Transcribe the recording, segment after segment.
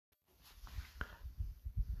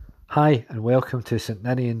Hi and welcome to St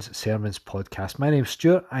Ninian's Sermons podcast. My name's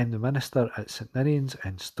Stuart. I'm the minister at St Ninian's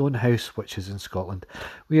in Stonehouse, which is in Scotland.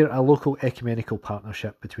 We are a local ecumenical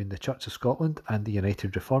partnership between the Church of Scotland and the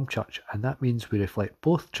United Reformed Church, and that means we reflect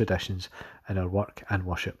both traditions in our work and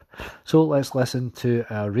worship. So let's listen to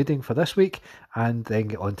our reading for this week and then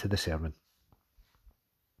get on to the sermon.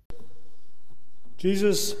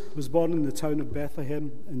 Jesus was born in the town of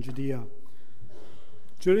Bethlehem in Judea,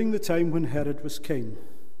 during the time when Herod was king.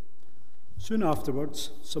 Soon afterwards,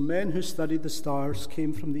 some men who studied the stars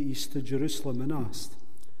came from the east to Jerusalem and asked,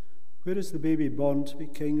 "Where is the baby born to be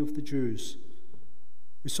king of the Jews?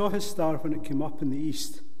 We saw his star when it came up in the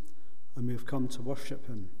east, and we have come to worship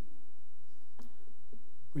him."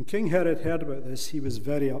 When King Herod heard about this, he was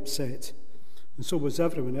very upset, and so was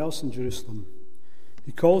everyone else in Jerusalem.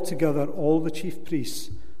 He called together all the chief priests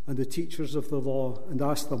and the teachers of the law and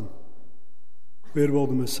asked them, "Where will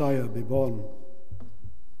the Messiah be born?"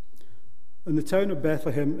 "In the town of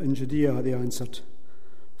Bethlehem in Judea," they answered,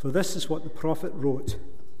 "for this is what the prophet wrote.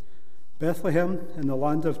 Bethlehem in the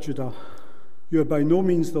land of Judah, you are by no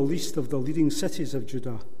means the least of the leading cities of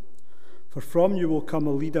Judah, for from you will come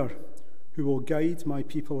a leader who will guide my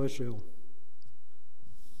people Israel."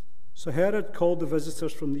 So Herod called the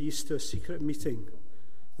visitors from the east to a secret meeting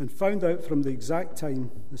and found out from the exact time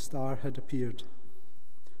the star had appeared.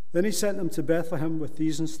 Then he sent them to Bethlehem with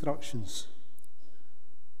these instructions: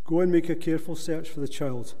 "Go and make a careful search for the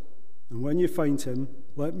child, and when you find him,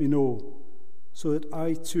 let me know, so that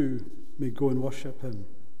I too may go and worship him."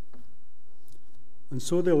 And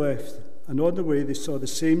so they left, and on the way they saw the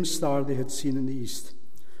same star they had seen in the east.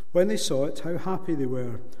 When they saw it, how happy they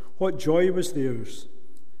were! What joy was theirs!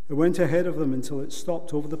 It went ahead of them until it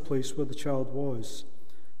stopped over the place where the child was.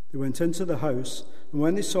 They went into the house, and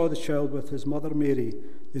when they saw the child with his mother Mary,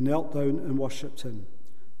 they knelt down and worshipped him.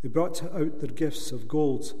 They brought out their gifts of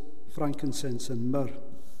gold, frankincense, and myrrh,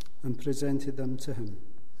 and presented them to him.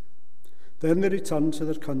 Then they returned to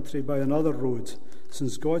their country by another road,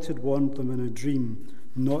 since God had warned them in a dream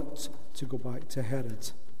not to go back to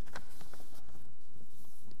Herod.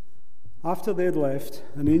 After they had left,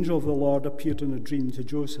 an angel of the Lord appeared in a dream to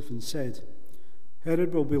Joseph and said,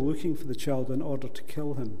 "Herod will be looking for the child in order to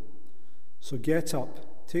kill him. So get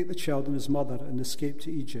up, take the child and his mother, and escape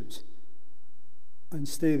to Egypt, and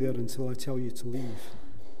stay there until I tell you to leave."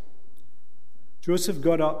 Joseph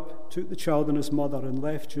got up, took the child and his mother, and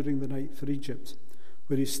left during the night for Egypt,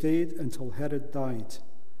 where he stayed until Herod died.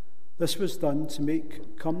 This was done to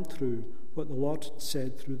make come true what the Lord had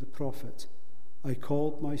said through the prophet, "I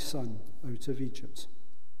called my son out of Egypt."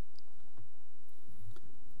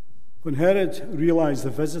 When Herod realized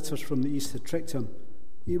the visitors from the east had tricked him,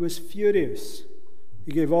 he was furious.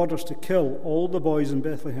 He gave orders to kill all the boys in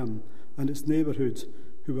Bethlehem and its neighbourhood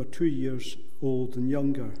who were 2 years old and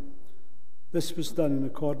younger. This was done in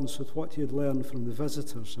accordance with what he had learned from the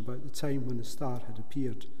visitors about the time when the star had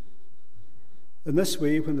appeared. In this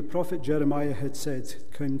way, when the prophet Jeremiah had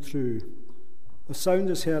said came true, "A sound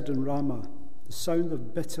is heard in Ramah, the sound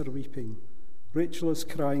of bitter weeping. Rachel is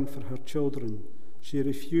crying for her children. She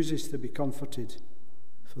refuses to be comforted,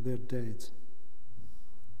 for they're dead."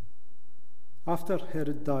 After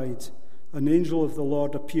Herod died, an angel of the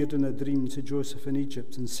Lord appeared in a dream to Joseph in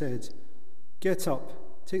Egypt and said, "Get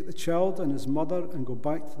up, take the child and his mother and go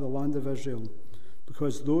back to the land of Israel,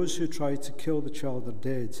 because those who tried to kill the child are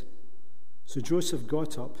dead." So Joseph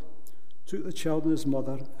got up, took the child and his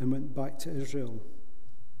mother, and went back to Israel.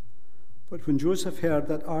 But when Joseph heard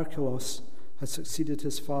that Archelaus had succeeded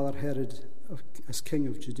his father Herod as king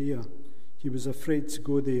of Judea, he was afraid to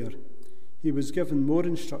go there. He was given more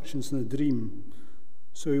instructions in a dream.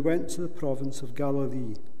 So he went to the province of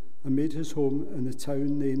Galilee and made his home in the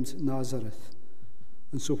town named Nazareth.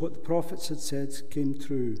 And so what the prophets had said came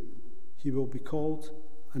true. He will be called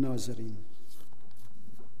a Nazarene.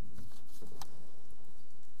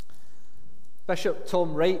 Bishop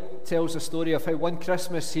Tom Wright tells a story of how one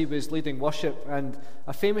Christmas he was leading worship and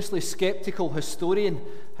a famously sceptical historian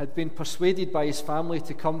had been persuaded by his family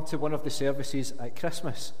to come to one of the services at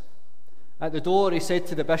Christmas. At the door he said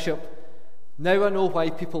to the bishop, "Now I know why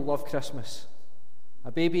people love Christmas.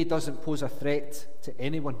 A baby doesn't pose a threat to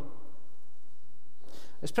anyone."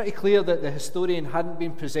 It's pretty clear that the historian hadn't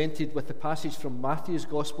been presented with the passage from Matthew's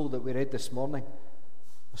Gospel that we read this morning,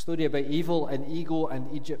 a story about evil and ego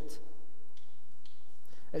and Egypt.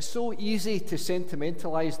 It's so easy to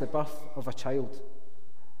sentimentalise the birth of a child.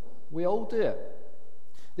 We all do it.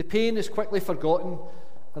 The pain is quickly forgotten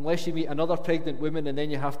unless you meet another pregnant woman and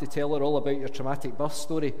then you have to tell her all about your traumatic birth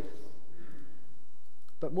story.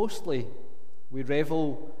 But mostly, we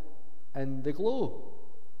revel in the glow,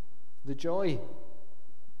 the joy.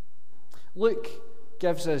 Luke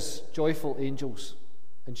gives us joyful angels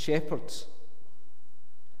and shepherds.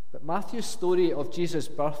 But Matthew's story of Jesus'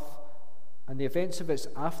 birth and the events of its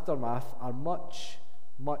aftermath are much,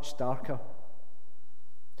 much darker.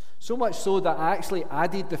 So much so that I actually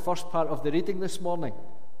added the first part of the reading this morning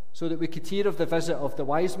so that we could hear of the visit of the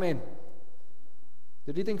wise men.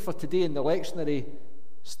 The reading for today in the lectionary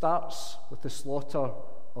starts with the slaughter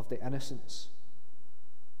of the innocents.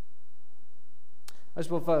 As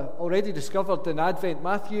we've already discovered in Advent,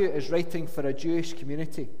 Matthew is writing for a Jewish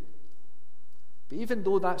community. But even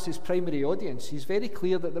though that's his primary audience, he's very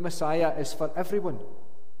clear that the Messiah is for everyone.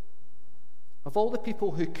 Of all the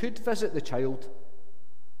people who could visit the child,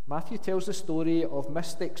 Matthew tells the story of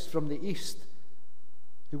mystics from the East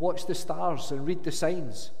who watch the stars and read the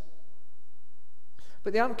signs.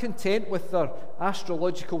 But they aren't content with their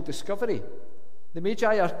astrological discovery. The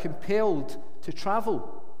Magi are compelled to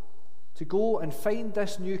travel, to go and find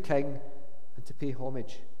this new king and to pay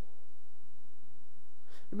homage.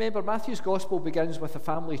 Remember, Matthew's Gospel begins with a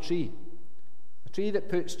family tree, a tree that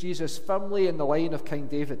puts Jesus firmly in the line of King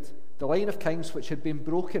David, the line of kings which had been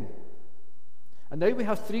broken. And now we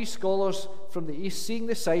have 3 scholars from the East seeing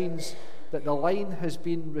the signs that the line has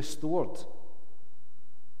been restored.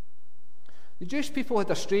 The Jewish people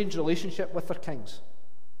had a strange relationship with their kings.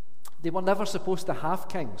 They were never supposed to have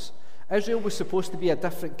kings. Israel was supposed to be a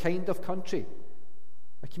different kind of country,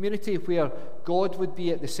 a community where God would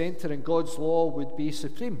be at the centre and God's law would be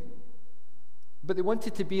supreme. But they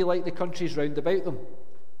wanted to be like the countries round about them.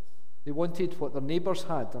 They wanted what their neighbours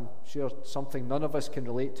had. I'm sure something none of us can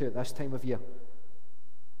relate to at this time of year.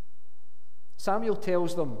 Samuel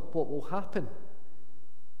tells them what will happen.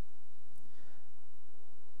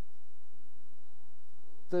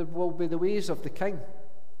 There will be the ways of the king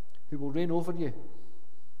who will reign over you.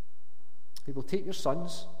 He will take your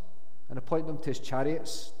sons and appoint them to his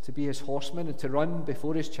chariots, to be his horsemen and to run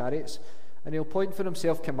before his chariots. And he'll appoint for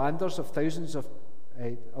himself commanders of thousands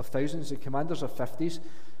and commanders of 50s.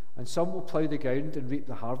 And some will plough the ground and reap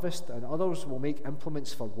the harvest, and others will make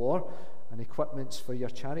implements for war and equipments for your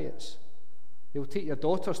chariots. He'll take your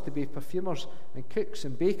daughters to be perfumers and cooks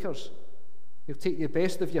and bakers. He'll take the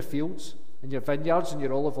best of your fields and your vineyards and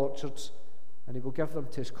your olive orchards, and he will give them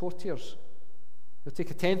to his courtiers. He'll take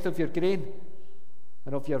 1/10 of your grain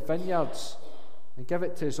and of your vineyards and give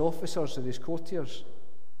it to his officers and his courtiers.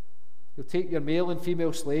 He'll take your male and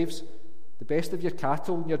female slaves, the best of your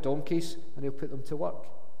cattle and your donkeys, and he'll put them to work.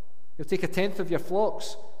 He'll take 1/10 of your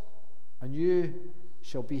flocks, and you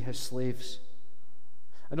shall be his slaves.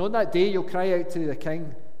 And on that day you'll cry out to the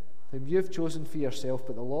king whom you've chosen for yourself,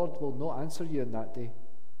 but the Lord will not answer you in that day.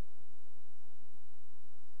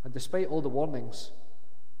 And despite all the warnings,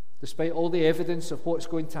 despite all the evidence of what's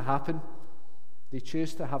going to happen, they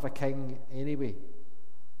choose to have a king anyway.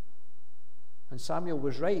 And Samuel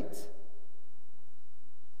was right.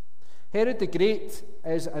 Herod the Great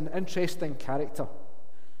is an interesting character.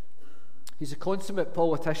 He's a consummate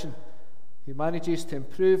politician who manages to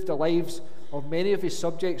improve the lives of many of his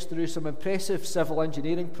subjects through some impressive civil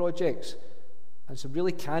engineering projects and some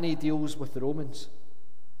really canny deals with the Romans.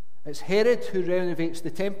 It's Herod who renovates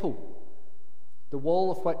the temple, the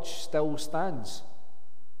wall of which still stands.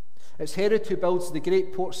 It's Herod who builds the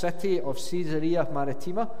great port city of Caesarea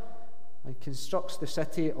Maritima and constructs the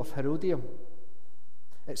city of Herodium.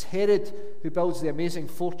 It's Herod who builds the amazing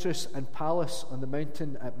fortress and palace on the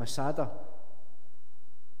mountain at Masada.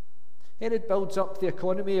 Herod builds up the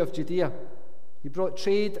economy of Judea. He brought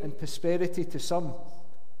trade and prosperity to some,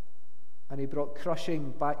 and he brought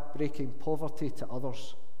crushing, back-breaking poverty to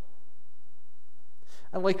others.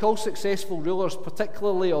 And like all successful rulers,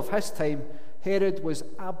 particularly of his time, Herod was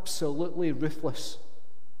absolutely ruthless.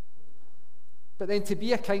 But then to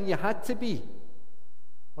be a king, you had to be,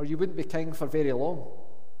 or you wouldn't be king for very long.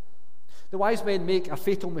 The wise men make a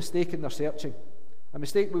fatal mistake in their searching, a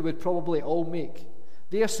mistake we would probably all make.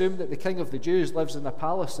 They assume that the king of the Jews lives in a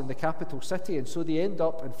palace in the capital city, and so they end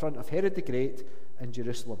up in front of Herod the Great in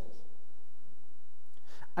Jerusalem.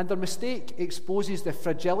 And their mistake exposes the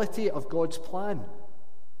fragility of God's plan.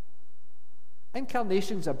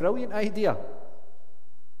 Incarnation's a brilliant idea,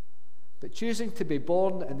 but choosing to be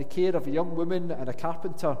born in the care of a young woman and a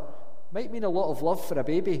carpenter might mean a lot of love for a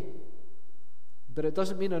baby, but it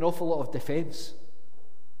doesn't mean an awful lot of defence,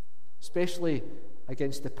 especially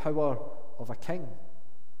against the power of a king.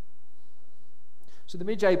 So the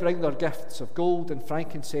Magi bring their gifts of gold and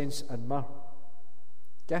frankincense and myrrh,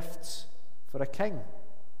 gifts for a king.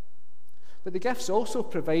 But the gifts also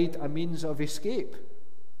provide a means of escape.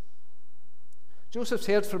 Joseph's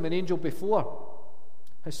heard from an angel before.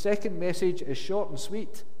 His second message is short and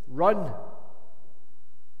sweet: run.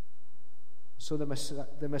 So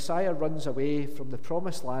the Messiah runs away from the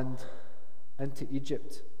promised land into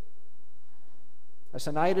Egypt. It's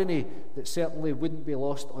an irony that certainly wouldn't be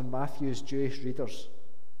lost on Matthew's Jewish readers.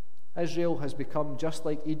 Israel has become just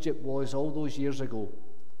like Egypt was all those years ago.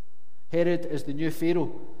 Herod is the new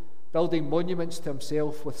Pharaoh, building monuments to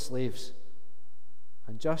himself with slaves.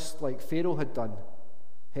 And just like Pharaoh had done,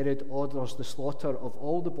 Herod orders the slaughter of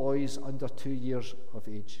all the boys under 2 years of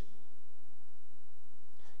age.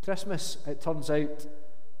 Christmas, it turns out,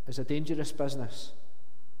 is a dangerous business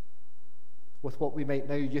with what we might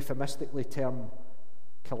now euphemistically term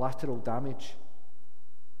collateral damage.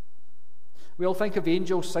 We all think of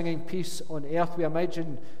angels singing peace on earth. We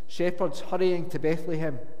imagine shepherds hurrying to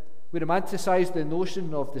Bethlehem. We romanticize the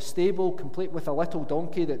notion of the stable complete with a little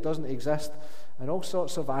donkey that doesn't exist and all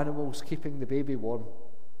sorts of animals keeping the baby warm.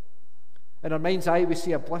 In our mind's eye, we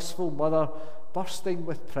see a blissful mother bursting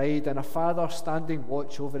with pride and a father standing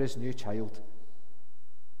watch over his new child.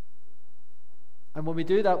 And when we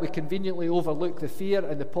do that, we conveniently overlook the fear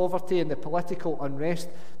and the poverty and the political unrest,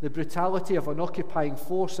 the brutality of an occupying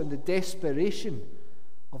force and the desperation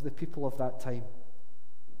of the people of that time.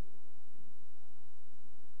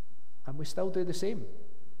 And we still do the same.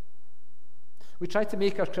 We try to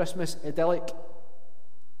make our Christmas idyllic,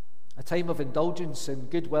 a time of indulgence and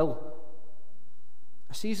goodwill,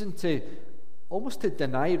 a season to almost to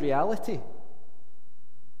deny reality,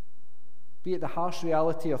 be it the harsh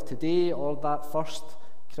reality of today or that first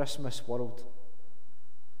Christmas world.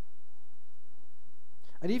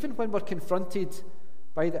 And even when we're confronted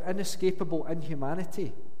by the inescapable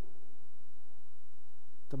inhumanity,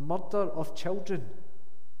 the murder of children,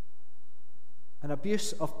 an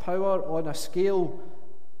abuse of power on a scale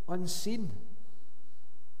unseen,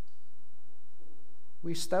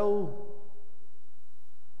 we still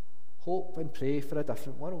hope and pray for a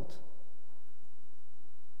different world.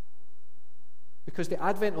 Because the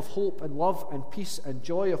advent of hope and love and peace and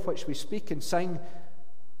joy of which we speak and sing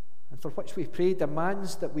and for which we pray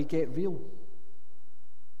demands that we get real,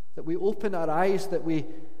 that we open our eyes, that we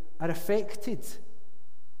are affected,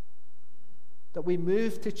 that we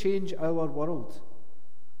move to change our world,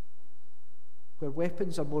 where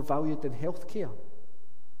weapons are more valued than healthcare,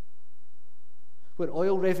 where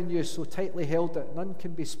oil revenue is so tightly held that none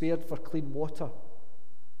can be spared for clean water,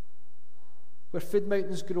 where food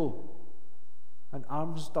mountains grow and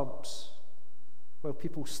arms dumps while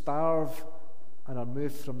people starve and are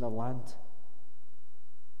moved from their land.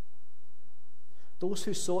 Those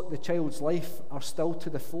who sought the child's life are still to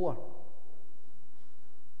the fore,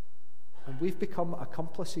 and we've become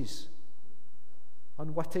accomplices,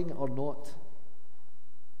 unwitting or not.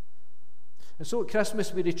 And so at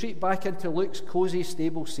Christmas we retreat back into Luke's cosy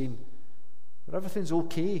stable scene, where everything's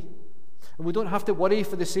okay, and we don't have to worry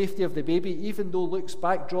for the safety of the baby, even though Luke's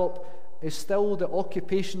backdrop is still the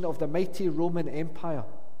occupation of the mighty Roman Empire.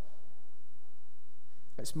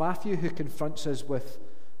 It's Matthew who confronts us with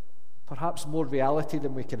perhaps more reality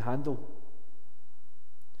than we can handle.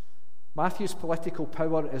 Matthew's political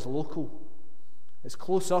power is local. It's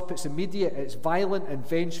close up, it's immediate, it's violent and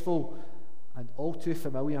vengeful, and all too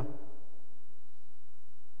familiar.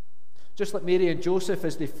 Just like Mary and Joseph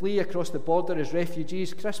as they flee across the border as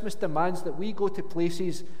refugees, Christmas demands that we go to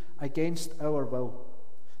places against our will.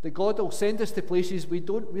 That God will send us to places we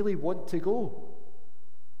don't really want to go.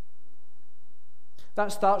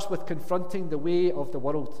 That starts with confronting the way of the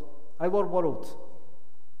world, our world,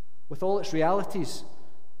 with all its realities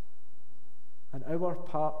and our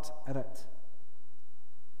part in it.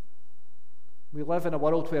 We live in a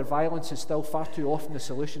world where violence is still far too often the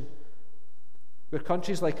solution, where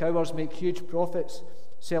countries like ours make huge profits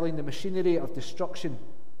selling the machinery of destruction,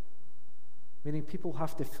 meaning people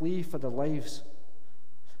have to flee for their lives.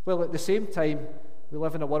 Well, at the same time, we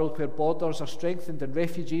live in a world where borders are strengthened and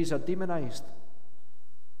refugees are demonized.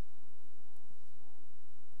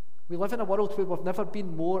 We live in a world where we've never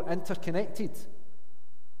been more interconnected,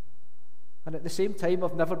 and at the same time,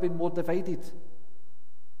 we've never been more divided.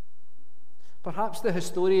 Perhaps the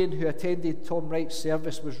historian who attended Tom Wright's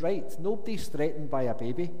service was right. Nobody's threatened by a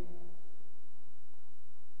baby,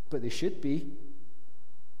 but they should be.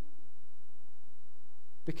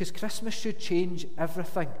 Because Christmas should change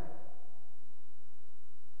everything.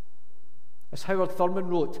 As Howard Thurman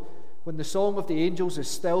wrote, when the song of the angels is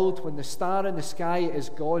stilled, when the star in the sky is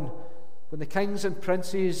gone, when the kings and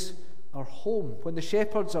princes are home, when the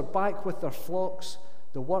shepherds are back with their flocks,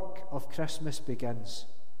 the work of Christmas begins.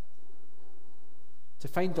 To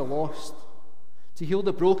find the lost, to heal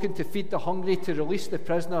the broken, to feed the hungry, to release the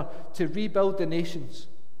prisoner, to rebuild the nations,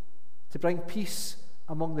 to bring peace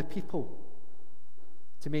among the people,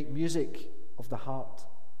 to make music of the heart.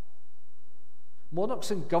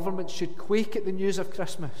 Monarchs and governments should quake at the news of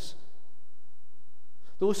Christmas.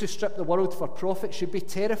 Those who strip the world for profit should be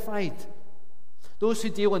terrified. Those who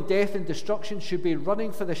deal in death and destruction should be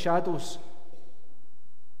running for the shadows.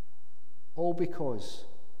 All because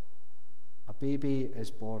a baby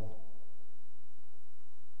is born.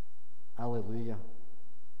 Alleluia.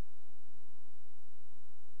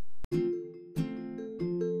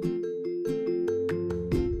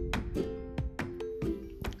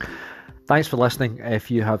 Thanks for listening. If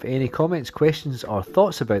you have any comments, questions or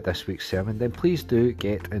thoughts about this week's sermon, then please do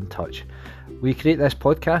get in touch. We create this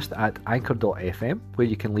podcast at anchor.fm, where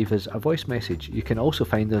you can leave us a voice message. You can also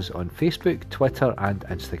find us on Facebook, Twitter and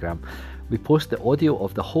Instagram. We post the audio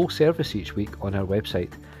of the whole service each week on our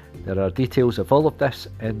website. There are details of all of this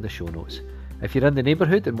in the show notes. If you're in the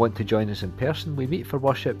neighbourhood and want to join us in person, we meet for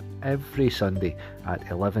worship every Sunday at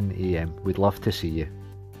 11 a.m. We'd love to see you.